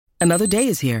Another day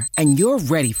is here, and you're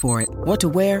ready for it. What to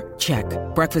wear? Check.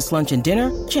 Breakfast, lunch, and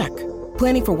dinner? Check.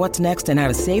 Planning for what's next and how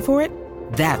to save for it?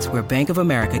 That's where Bank of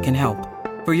America can help.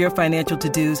 For your financial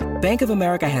to-dos, Bank of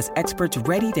America has experts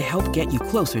ready to help get you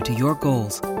closer to your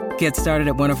goals. Get started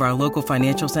at one of our local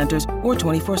financial centers or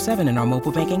 24/7 in our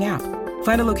mobile banking app.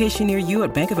 Find a location near you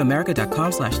at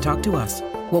bankofamerica.com/talktous.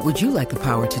 What would you like the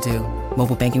power to do?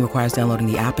 Mobile banking requires downloading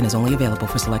the app and is only available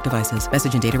for select devices.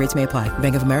 Message and data rates may apply.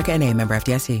 Bank of America N.A., member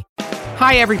FDIC.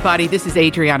 Hi, everybody. This is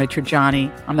Adriana Trajani.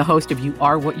 I'm the host of You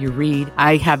Are What You Read.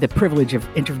 I have the privilege of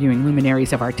interviewing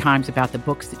luminaries of our times about the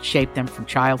books that shaped them from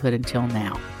childhood until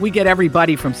now. We get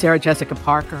everybody from Sarah Jessica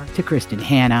Parker to Kristen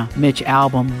Hanna, Mitch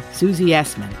Albom, Susie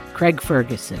Essman, Craig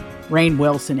Ferguson, Rainn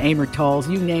Wilson, Amor Tolls,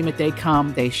 you name it, they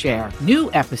come, they share.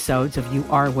 New episodes of You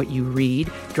Are What You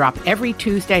Read drop every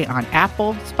Tuesday on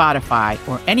Apple, Spotify,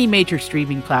 or any major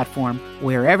streaming platform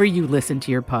wherever you listen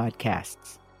to your podcasts.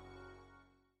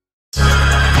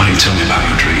 Why don't you tell me about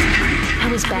your dream? I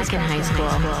was back in high school,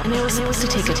 and I was supposed to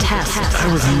take a test. I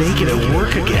was making it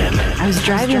work again. I was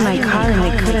driving my car and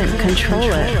I couldn't control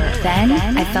it. Then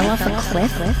I fell off a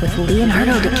cliff with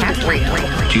Leonardo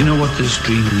DiCaprio. Do you know what this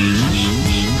dream means?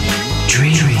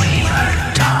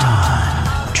 Dreamweaver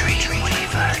Dawn.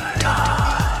 Dreamweaver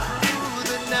Dawn.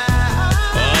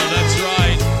 Oh, that's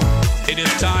right. It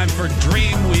is time for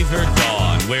Dreamweaver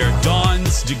Dawn, where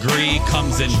Dawn's degree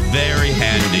comes in very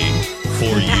handy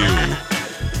for you.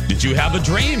 Did you have a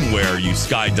dream where you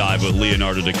skydive with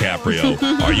Leonardo DiCaprio?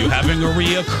 Are you having a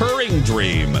reoccurring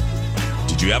dream?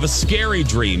 Did you have a scary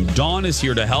dream? Dawn is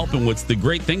here to help. And what's the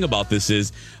great thing about this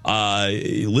is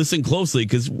listen closely,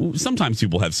 because sometimes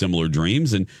people have similar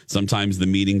dreams and sometimes the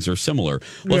meanings are similar.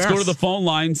 Let's go to the phone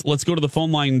lines. Let's go to the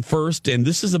phone line first. And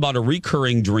this is about a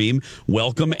recurring dream.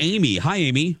 Welcome, Amy. Hi,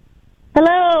 Amy.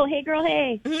 Hello. Hey, girl.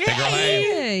 Hey. Hey, girl.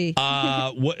 Hey.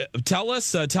 Tell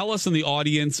us in the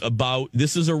audience about,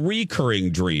 this is a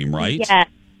recurring dream, right?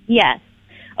 Yes.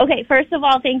 Okay, first of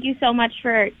all, thank you so much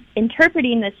for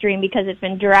interpreting this dream because it's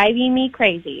been driving me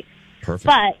crazy. Perfect.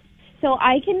 But, so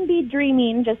I can be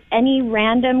dreaming just any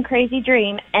random crazy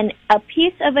dream, and a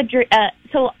piece of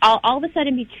so I'll all of a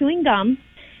sudden be chewing gum,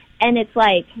 and it's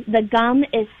like the gum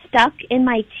is stuck in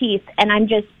my teeth, and I'm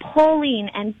just pulling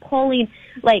and pulling,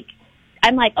 like,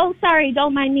 I'm like, oh, sorry,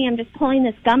 don't mind me. I'm just pulling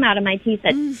this gum out of my teeth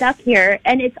that's stuck here.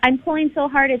 And I'm pulling so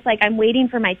hard, it's like I'm waiting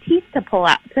for my teeth to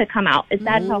come out.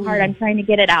 That's how hard I'm trying to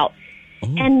get it out.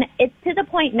 Ooh. And it's to the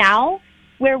point now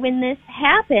where when this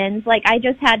happens, like I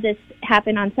just had this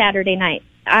happen on Saturday night.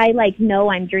 I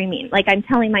know I'm dreaming. Like I'm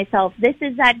telling myself, this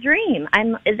is that dream.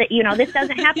 This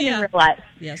doesn't happen in real life.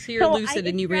 Yes, so you're lucid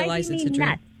and you realize it's a dream.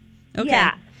 Nuts. Okay.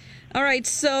 Yeah. All right,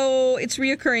 so it's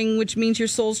reoccurring, which means your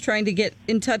soul's trying to get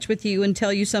in touch with you and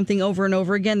tell you something over and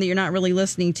over again that you're not really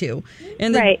listening to.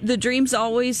 And the dream is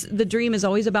always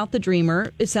about the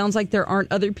dreamer. It sounds like there aren't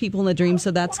other people in the dream,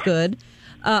 so that's good.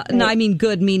 No, I mean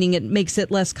good, meaning it makes it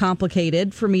less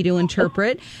complicated for me to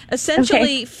interpret.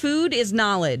 Essentially, food is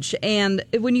knowledge. And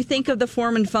when you think of the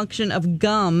form and function of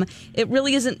gum, it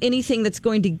really isn't anything that's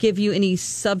going to give you any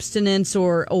substance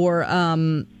or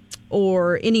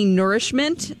any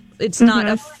nourishment. It's not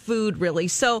a food, really.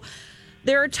 So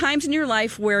there are times in your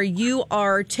life where you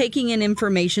are taking in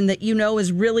information that you know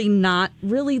is really not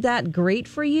really that great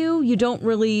for you.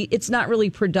 It's not really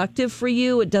productive for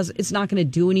you. It's not going to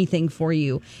do anything for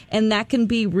you. And that can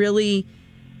be really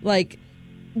like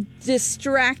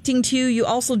distracting to you. You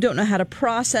also don't know how to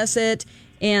process it.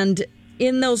 And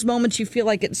in those moments, you feel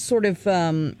like it's sort of,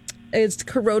 it's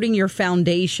corroding your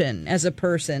foundation as a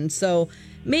person. So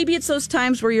maybe it's those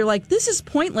times where you're like, this is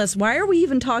pointless. Why are we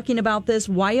even talking about this?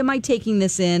 Why am I taking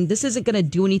this in? This isn't going to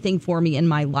do anything for me in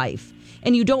my life.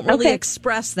 And you don't really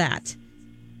express that.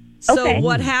 So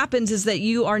what happens is that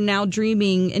you are now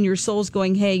dreaming and your soul's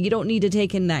going, hey, you don't need to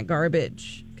take in that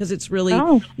garbage because it's really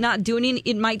not doing it.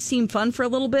 It might seem fun for a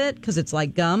little bit because it's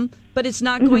like gum, but it's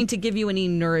not going to give you any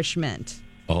nourishment.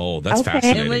 Oh, that's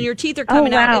fascinating. And when your teeth are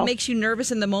coming out, it makes you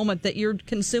nervous in the moment that you're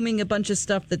consuming a bunch of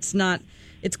stuff that's not,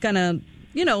 it's going to,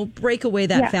 break away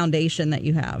that foundation that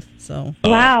you have. So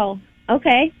wow.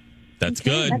 Okay. That's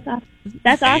good.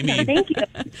 That's awesome. Thank you.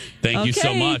 Thank you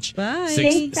so much. Bye.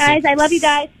 Thanks, guys. I love you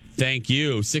guys. Thank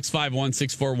you.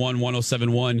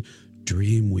 651-641-1071.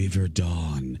 Dreamweaver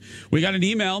Dawn. We got an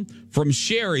email from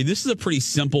Sherry. This is a pretty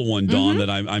simple one, Dawn, that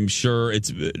I'm sure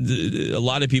it's a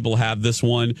lot of people have this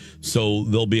one, so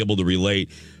they'll be able to relate.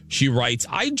 She writes,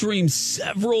 I dream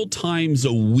several times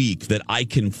a week that I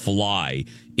can fly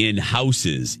in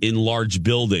houses, in large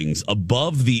buildings,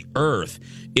 above the earth.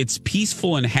 It's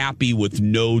peaceful and happy with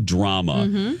no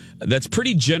drama. That's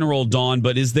pretty general, Dawn,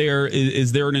 but is there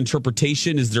an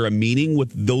interpretation? Is there a meaning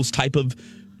with those type of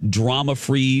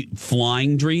drama-free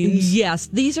flying dreams? Yes,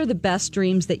 these are the best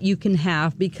dreams that you can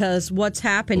have, because what's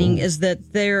happening is that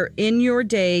in your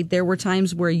day, there were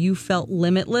times where you felt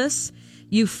limitless.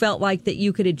 You felt like that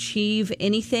you could achieve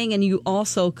anything, and you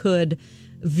also could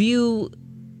view,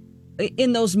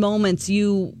 in those moments,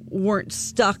 you weren't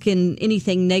stuck in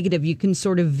anything negative. You can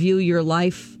sort of view your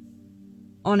life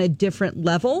on a different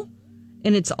level,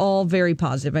 and it's all very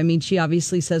positive. I mean, she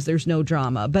obviously says there's no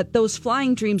drama, but those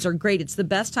flying dreams are great. It's the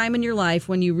best time in your life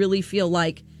when you really feel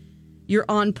like you're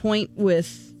on point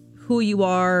with who you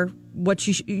are, what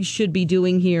you should be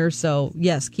doing here. So,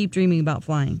 yes, keep dreaming about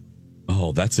flying.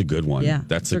 Oh, that's a good one. Yeah,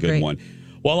 that's a good one.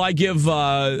 Well, I give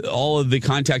all of the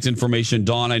contact information,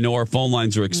 Dawn. I know our phone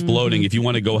lines are exploding. If you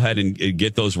want to go ahead and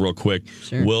get those real quick,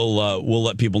 sure. We'll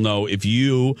let people know. If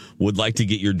you would like to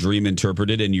get your dream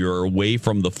interpreted and you're away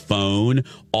from the phone,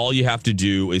 all you have to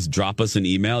do is drop us an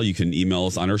email. You can email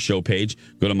us on our show page.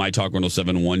 Go to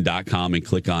mytalk1071.com and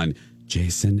click on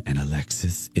Jason and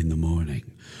Alexis in the morning.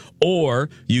 Or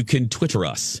you can Twitter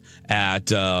us at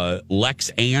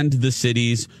Lex and the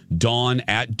Cities, Dawn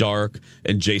at Dark,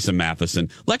 and Jason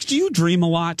Matheson. Lex, do you dream a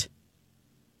lot?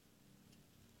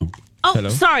 Oh, hello?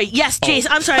 Sorry. Yes,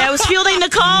 Jason. I'm sorry. I was fielding the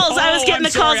calls. I was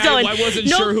getting calls going. I wasn't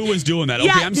sure who was doing that. Okay,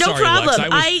 I'm sorry, no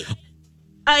problem. Lex.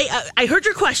 I heard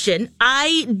your question.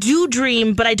 I do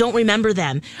dream, but I don't remember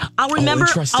them. I'll remember,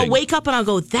 I'll wake up and I'll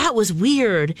go, that was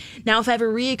weird. Now, if I have a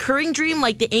reoccurring dream,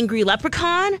 like the angry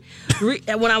leprechaun,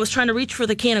 when I was trying to reach for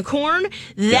the can of corn,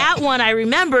 that one I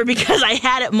remember because I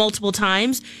had it multiple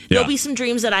times. There'll be some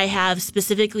dreams that I have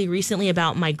specifically recently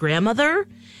about my grandmother.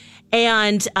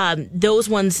 And those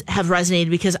ones have resonated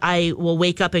because I will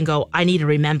wake up and go, I need to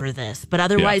remember this. But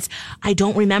otherwise, I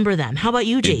don't remember them. How about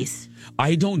you, Jace?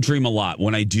 I don't dream a lot.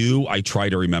 When I do, I try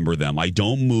to remember them. I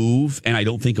don't move and I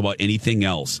don't think about anything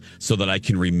else so that I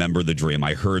can remember the dream.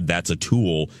 I heard that's a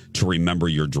tool to remember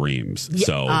your dreams.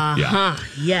 So,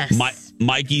 yes.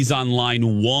 Mikey's on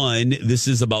line 1. This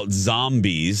is about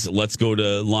zombies. Let's go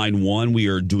to line 1. We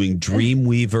are doing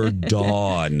Dreamweaver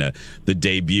Dawn, the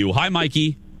debut. Hi,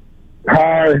 Mikey.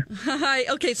 Hi.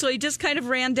 Okay, so he just kind of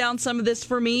ran down some of this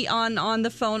for me on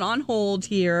the phone on hold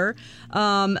here.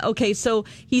 Okay, so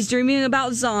he's dreaming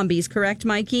about zombies, correct,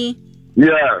 Mikey?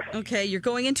 Yeah. Okay, you're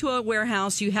going into a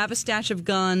warehouse. You have a stash of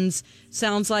guns.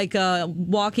 Sounds like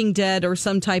Walking Dead or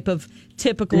some type of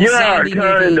typical zombie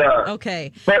movie.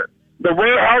 Okay. But the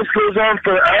warehouse goes on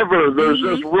forever. There's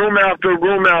just room after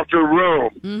room after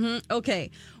room. Okay.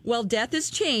 Well, death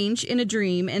is change in a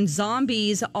dream, and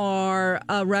zombies are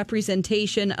a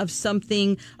representation of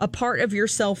something, a part of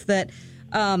yourself that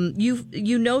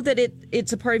you know that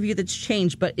it's a part of you that's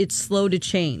changed, but it's slow to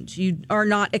change. You are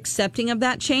not accepting of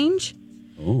that change.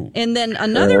 Ooh. And then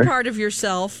another part of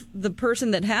yourself, the person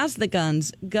that has the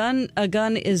a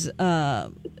gun is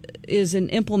an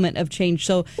implement of change.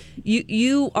 So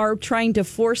you are trying to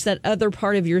force that other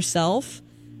part of yourself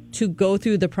to go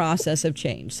through the process of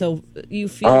change. So you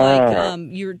feel like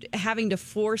you're having to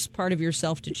force part of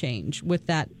yourself to change with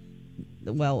that.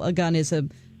 Well, a gun is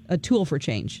a tool for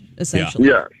change, essentially.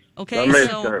 Yeah. Okay. That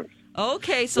makes sense.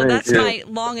 Okay, so that's my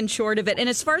long and short of it. And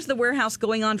as far as the warehouse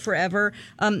going on forever,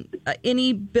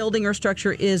 any building or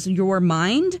structure is your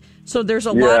mind. So there's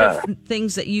a lot of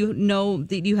things that you know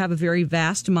that you have a very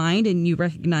vast mind, and you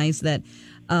recognize that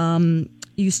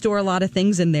you store a lot of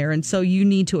things in there, and so you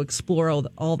need to explore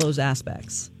all those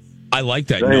aspects. I like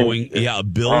that. Knowing, a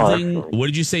building. Awesome. What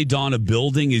did you say, Dawn? A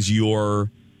building is your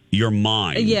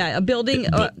mind. Yeah, a building.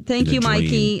 Thank you,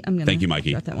 Mikey. Thank you,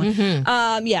 Mikey. Got that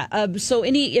one. So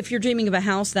if you're dreaming of a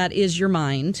house, that is your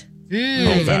mind.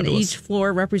 And each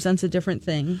floor represents a different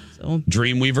thing. So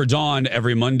Dreamweaver Dawn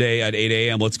every Monday at 8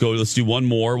 a.m. Let's do one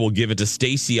more. We'll give it to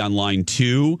Stacy on line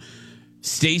 2.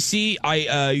 Stacy,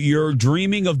 you're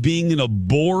dreaming of being in a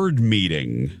board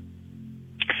meeting.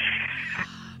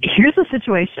 Here's the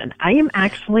situation. I am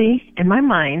actually, in my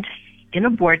mind, in a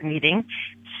board meeting,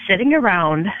 sitting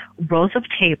around rows of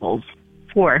tables,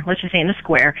 4, let's just say in a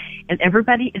square, and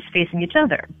everybody is facing each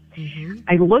other.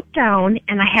 I look down,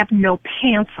 and I have no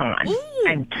pants on. Ooh.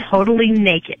 I'm totally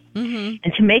naked.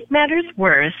 And to make matters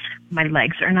worse, my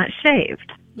legs are not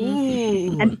shaved.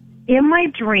 Ooh. And in my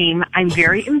dream, I'm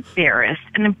very embarrassed,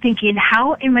 and I'm thinking,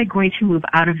 how am I going to move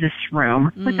out of this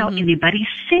room without anybody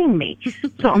seeing me?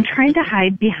 So I'm trying to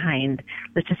hide behind,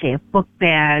 let's just say, a book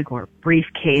bag or a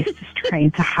briefcase, just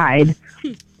trying to hide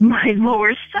my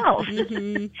lower self.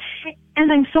 And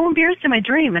I'm so embarrassed in my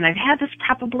dream, and I've had this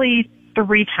probably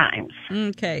 3 times.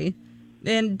 Okay.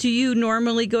 And do you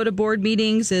normally go to board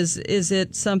meetings? Is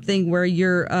it something where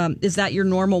you're, is that your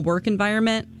normal work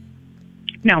environment?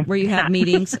 No. Where you have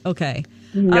meetings? Okay.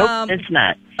 Nope, it's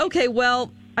not. Okay,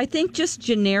 well, I think just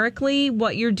generically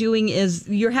what you're doing is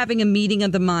you're having a meeting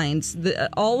of the minds.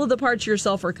 All of the parts of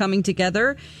yourself are coming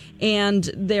together, and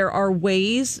there are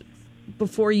ways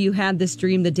before you had this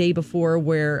dream the day before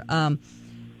where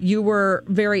you were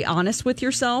very honest with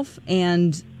yourself,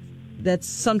 and that's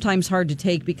sometimes hard to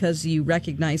take because you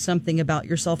recognize something about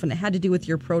yourself, and it had to do with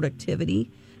your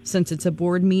productivity. Since it's a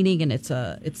board meeting and it's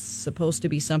supposed to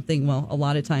be something, well, a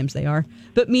lot of times they are,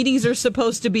 but meetings are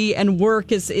supposed to be, and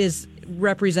work is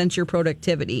represents your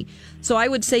productivity. So I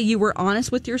would say you were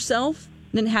honest with yourself,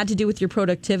 and it had to do with your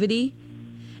productivity,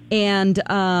 and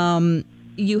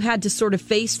you had to sort of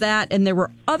face that, and there were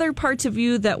other parts of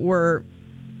you that were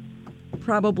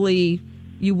probably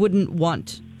you wouldn't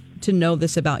want to know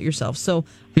this about yourself. So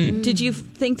did you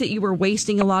think that you were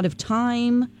wasting a lot of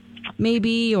time,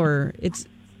 maybe, or it's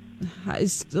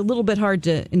a little bit hard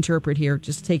to interpret here,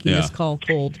 just taking this call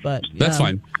cold, but that's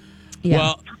fine. Yeah.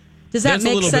 Well, does that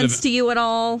make sense to you at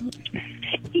all?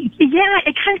 Yeah,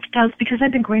 it kind of does, because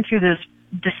I've been going through this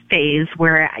phase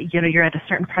where, you're at a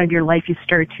certain part of your life, you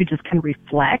start to just kind of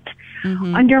reflect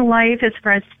on your life as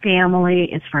far as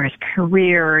family, as far as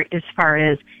career, as far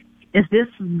as, is this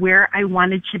where I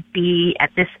wanted to be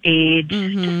at this age?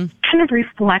 Just kind of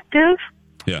reflective.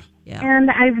 Yeah.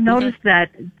 And I've noticed that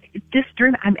this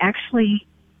dream, I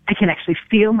can actually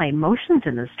feel my emotions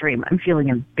in this dream. I'm feeling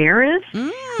embarrassed.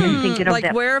 I'm thinking of like,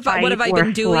 that what have I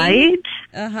been doing? Flight.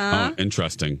 Oh,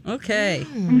 interesting. Okay.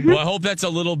 Well, I hope that's a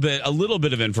little bit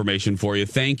of information for you.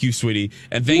 Thank you, sweetie.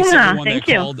 And thanks to everyone that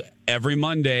called every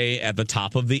Monday at the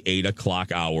top of the 8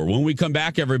 o'clock hour. When we come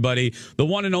back, everybody, the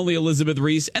one and only Elizabeth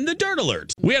Reese and the Dirt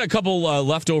Alert. We had a couple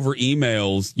leftover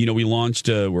emails. We launched,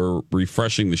 we're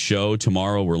refreshing the show.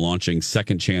 Tomorrow we're launching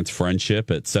Second Chance Friendship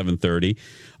at 7:30.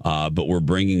 But we're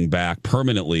bringing back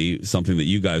permanently something that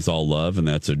you guys all love, and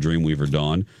that's a Dreamweaver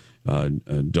Dawn.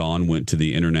 Dawn went to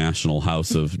the International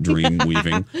House of Dream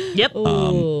Weaving. Yep.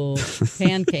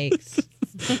 Pancakes.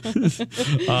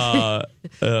 The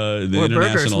or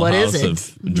International burgers.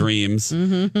 House of Dreams,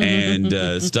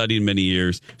 and studied many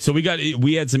years. So we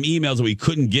had some emails that we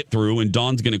couldn't get through, and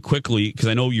Dawn's going to quickly, because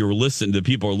I know you're listening. The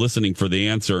people are listening for the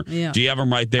answer. Yeah. Do you have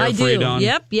them right there? I for do. You, Dawn?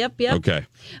 Yep.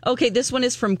 Okay. This one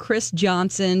is from Chris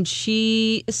Johnson.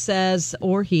 She says,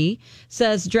 or he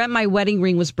says, dreamt my wedding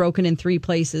ring was broken in 3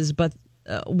 places, but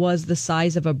was the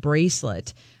size of a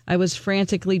bracelet. I was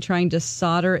frantically trying to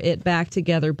solder it back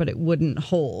together, but it wouldn't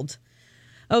hold.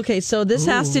 Okay, so this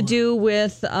has to do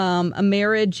with a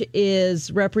marriage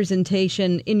is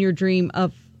representation in your dream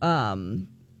of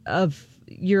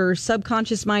your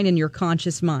subconscious mind and your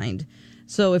conscious mind.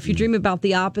 So if you dream about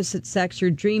the opposite sex,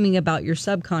 you're dreaming about your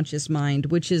subconscious mind,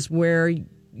 which is where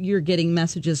you're getting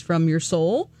messages from your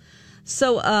soul.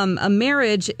 So a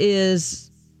marriage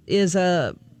is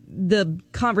the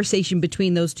conversation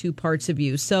between those two parts of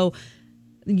you. So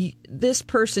this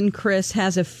person, Chris,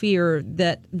 has a fear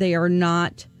that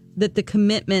that the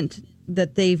commitment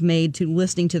that they've made to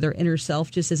listening to their inner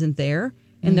self just isn't there.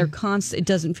 And they're it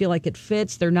doesn't feel like it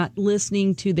fits. They're not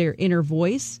listening to their inner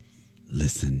voice.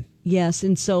 Listen. Yes.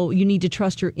 And so you need to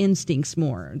trust your instincts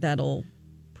more. That'll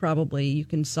probably, you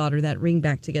can solder that ring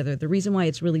back together. The reason why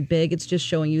it's really big, it's just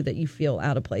showing you that you feel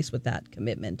out of place with that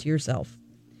commitment to yourself.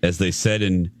 As they said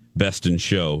in Best in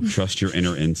Show, trust your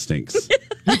inner insteins.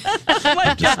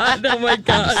 Oh my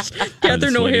gosh.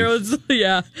 Catherine O'Hara's,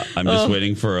 yeah. I'm just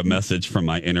waiting for a message from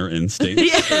my inner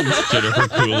instincts. Jennifer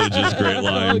Coolidge's great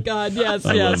line. Oh, God, yes,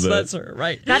 that's her,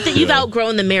 right. Not that you've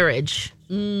outgrown the marriage.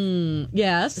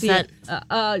 Yes. Is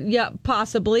yeah,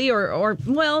 possibly. Or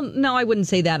well, no, I wouldn't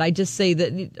say that. I just say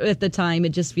that at the time,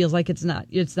 it just feels like it's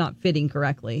not fitting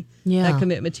correctly. Yeah. That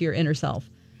commitment to your inner self.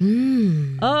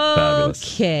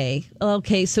 Fabulous.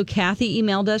 Okay. So Kathy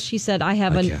emailed us. She said, I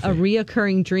have a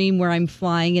reoccurring dream where I'm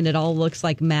flying and it all looks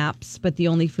like maps, but the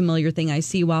only familiar thing I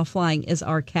see while flying is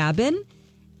our cabin.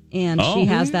 And she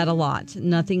has that a lot.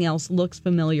 Nothing else looks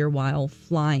familiar while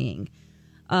flying.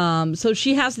 So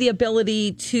she has the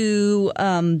ability to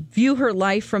view her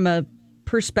life from a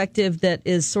perspective that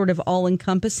is sort of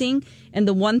all-encompassing. And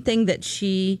the one thing that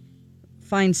she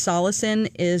finds solace in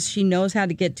is she knows how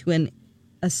to get to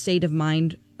a state of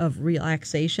mind of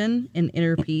relaxation and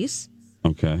inner peace.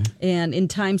 Okay. And in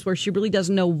times where she really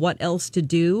doesn't know what else to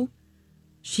do,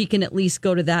 she can at least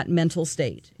go to that mental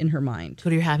state in her mind. Go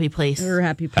to your happy place. Her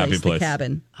happy place, the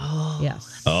cabin. Oh.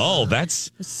 Yes. Oh, that's...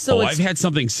 So I've had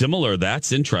something similar.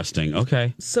 That's interesting.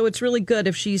 Okay. So it's really good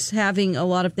if she's having a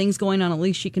lot of things going on. At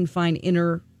least she can find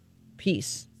inner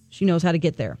peace. She knows how to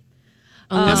get there.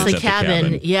 Unless the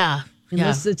cabin. Yeah.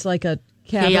 Unless it's like a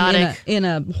cabin in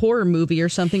a horror movie or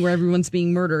something where everyone's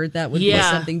being murdered. That would be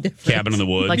something different. Cabin in the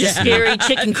woods. Like a scary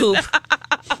chicken coop.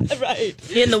 Right.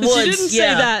 In the woods. She didn't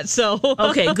say that, so.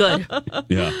 Okay, good.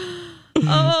 Yeah.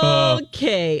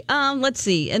 Okay. Let's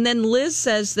see. And then Liz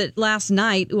says that last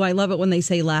night, I love it when they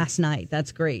say last night.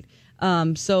 That's great.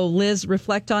 So Liz,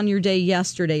 reflect on your day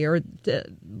yesterday or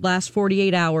last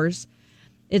 48 hours.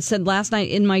 It said, last night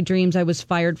in my dreams, I was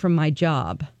fired from my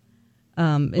job.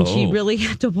 And she really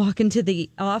had to walk into the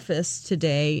office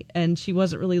today, and she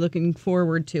wasn't really looking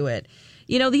forward to it.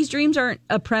 You know, these dreams aren't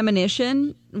a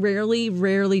premonition.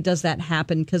 Rarely does that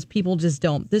happen because people just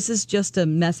don't. This is just a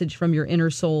message from your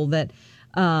inner soul that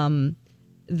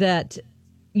that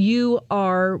you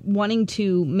are wanting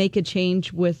to make a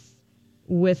change with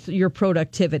your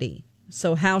productivity.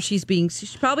 So how she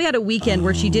probably had a weekend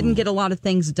where she didn't get a lot of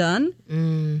things done.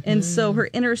 Mm-hmm. And so her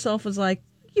inner self was like,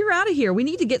 you're out of here. We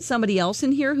need to get somebody else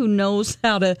in here who knows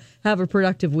how to have a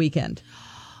productive weekend.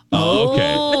 Oh,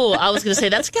 okay. Oh, I was going to say,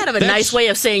 that's kind of a nice way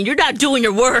of saying you're not doing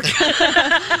your work.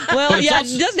 Well, yeah,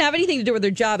 it doesn't have anything to do with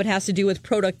their job. It has to do with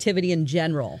productivity in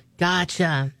general.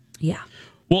 Gotcha. Yeah.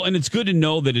 Well, and it's good to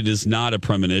know that it is not a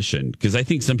premonition, because I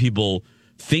think some people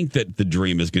think that the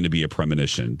dream is going to be a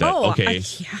premonition. That,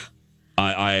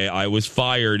 I was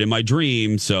fired in my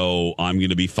dream, so I'm going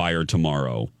to be fired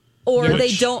tomorrow. Or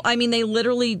they don't, they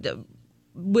literally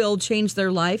will change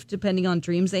their life depending on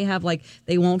dreams they have. Like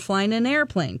they won't fly in an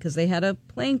airplane because they had a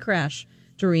plane crash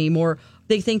dream, or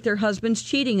they think their husband's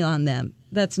cheating on them.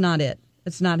 That's not it.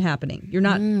 It's not happening. You're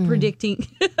not predicting.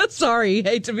 Sorry,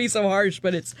 hate to be so harsh,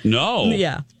 but it's no.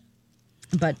 Yeah,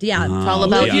 but yeah, it's all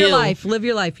about live your life. Live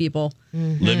your life, people.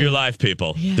 Mm-hmm. Live your life,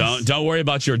 people. Yes. Don't worry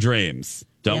about your dreams.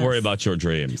 Don't worry about your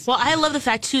dreams. Well, I love the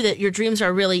fact, too, that your dreams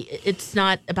are really, it's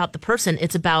not about the person.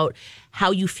 It's about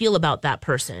how you feel about that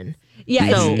person. Yeah,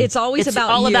 so it's always about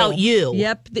all about you.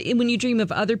 Yep. When you dream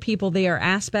of other people, they are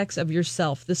aspects of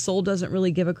yourself. The soul doesn't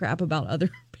really give a crap about other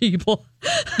people.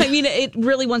 It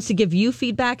really wants to give you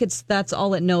feedback. That's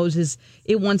all it knows is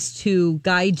it wants to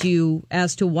guide you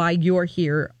as to why you're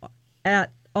here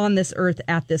on this earth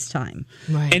at this time.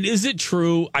 Right. And is it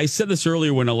true? I said this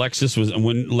earlier when we were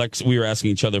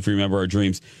asking each other if we remember our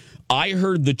dreams. I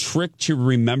heard the trick to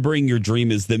remembering your dream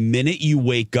is the minute you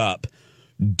wake up,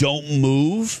 don't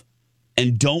move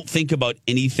and don't think about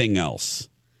anything else.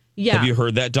 Yeah. Have you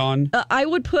heard that, Dawn? I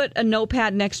would put a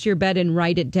notepad next to your bed and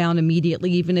write it down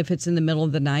immediately, even if it's in the middle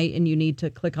of the night and you need to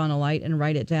click on a light and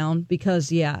write it down.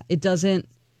 Because, it doesn't,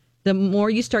 the more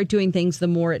you start doing things, the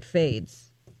more it fades.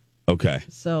 Okay.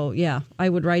 So, I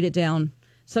would write it down.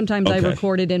 Sometimes I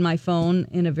record it in my phone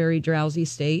in a very drowsy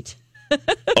state.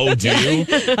 Oh, do you?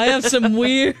 I have some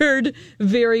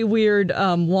very weird,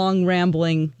 long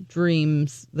rambling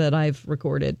dreams that I've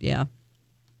recorded. Yeah.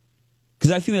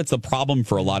 Because I think that's the problem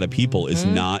for a lot of people is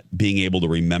not being able to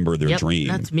remember their dream.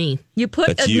 That's me. You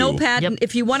put a notepad.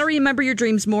 If you want to remember your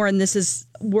dreams more, and this has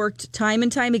worked time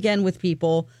and time again with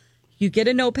people, you get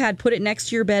a notepad, put it next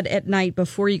to your bed at night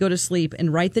before you go to sleep,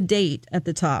 and write the date at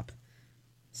the top.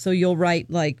 So you'll write,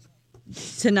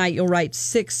 tonight you'll write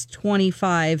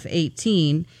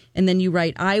 6/25/18, and then you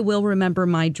write, I will remember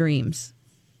my dreams,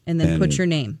 and then put your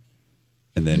name.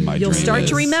 And then you'll start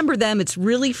to remember them. It's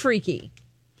really freaky.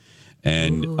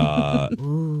 And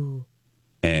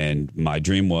and my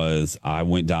dream was I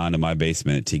went down to my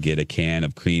basement to get a can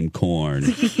of creamed corn,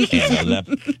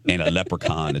 and a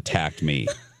leprechaun attacked me.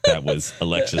 That was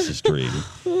Alexis's dream.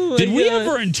 Did we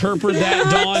ever interpret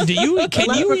that, Dawn?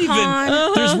 Can you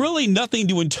even? There's really nothing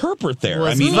to interpret there. It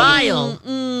was vile.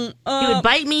 He would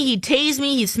bite me. He'd tase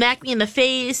me. He'd smack me in the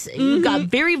face. You got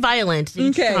very violent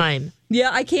each time. Yeah,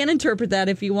 I can interpret that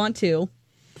if you want to.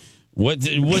 What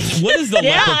is the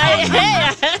leprechaun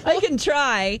mean? I can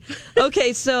try.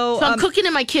 Okay, so I'm cooking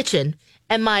in my kitchen.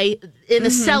 And in the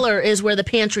cellar is where the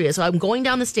pantry is. So I'm going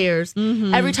down the stairs.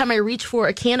 Mm-hmm. Every time I reach for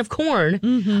a can of corn,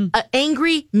 an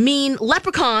angry, mean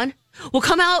leprechaun will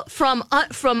come out from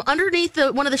underneath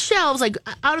one of the shelves, like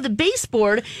out of the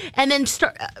baseboard, and then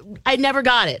start. I never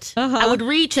got it. I would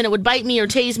reach and it would bite me or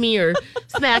tase me or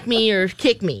smack me or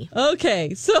kick me.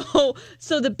 Okay, so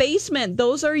the basement.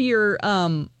 Those are your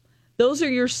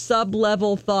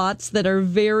sub-level thoughts that are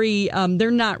very, they're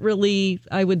not really,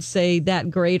 I would say, that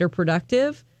great or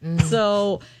productive.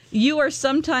 So you are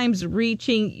sometimes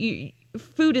reaching.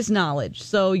 Food is knowledge.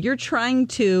 So you're trying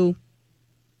to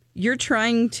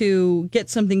get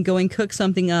something going, cook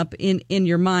something up in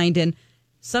your mind, and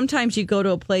sometimes you go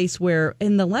to a place where,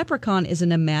 and the leprechaun is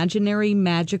an imaginary,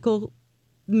 magical,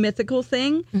 mythical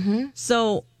thing.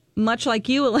 So much like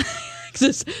you,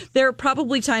 Alexis, there are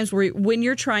probably times where when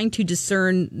you're trying to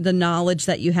discern the knowledge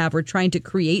that you have or trying to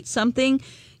create something,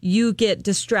 you get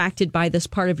distracted by this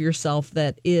part of yourself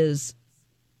that is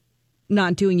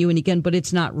not doing you any good, but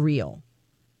it's not real.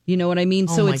 You know what I mean?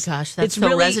 Oh my gosh, that so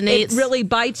resonates. It really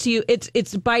bites you.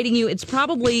 It's biting you. It's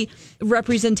probably a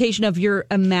representation of your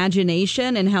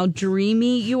imagination and how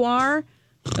dreamy you are.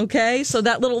 Okay? So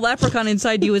that little leprechaun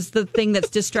inside you is the thing that's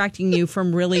distracting you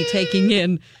from really taking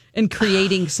in and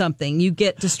creating something. You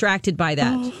get distracted by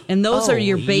that. And those are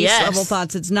your base level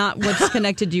thoughts. It's not what's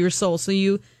connected to your soul.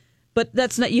 But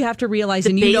that's not, you have to realize,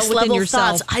 and you know within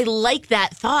yourself. Thoughts. I like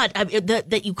that thought,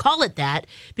 that you call it that,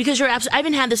 because you're absolutely, I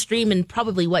haven't had this dream in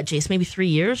probably, what, Jace, maybe 3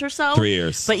 years or so? 3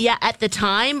 years. But yeah, at the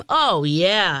time,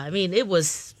 I mean, it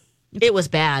was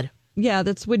bad. Yeah,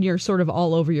 that's when you're sort of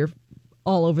all over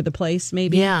the place,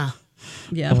 maybe. Yeah.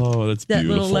 Yeah. Oh, that's that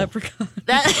beautiful. Little leprechaun.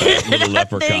 That little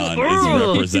leprechaun is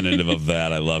representative of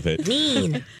that. I love it.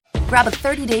 Mean. Grab a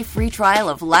 30-day free trial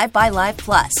of Live by Live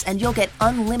Plus, and you'll get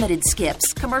unlimited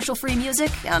skips, commercial-free music,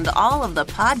 and all of the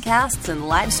podcasts and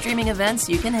live streaming events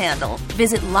you can handle.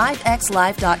 Visit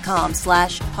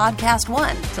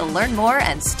livexlive.com/podcast1 to learn more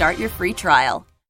and start your free trial.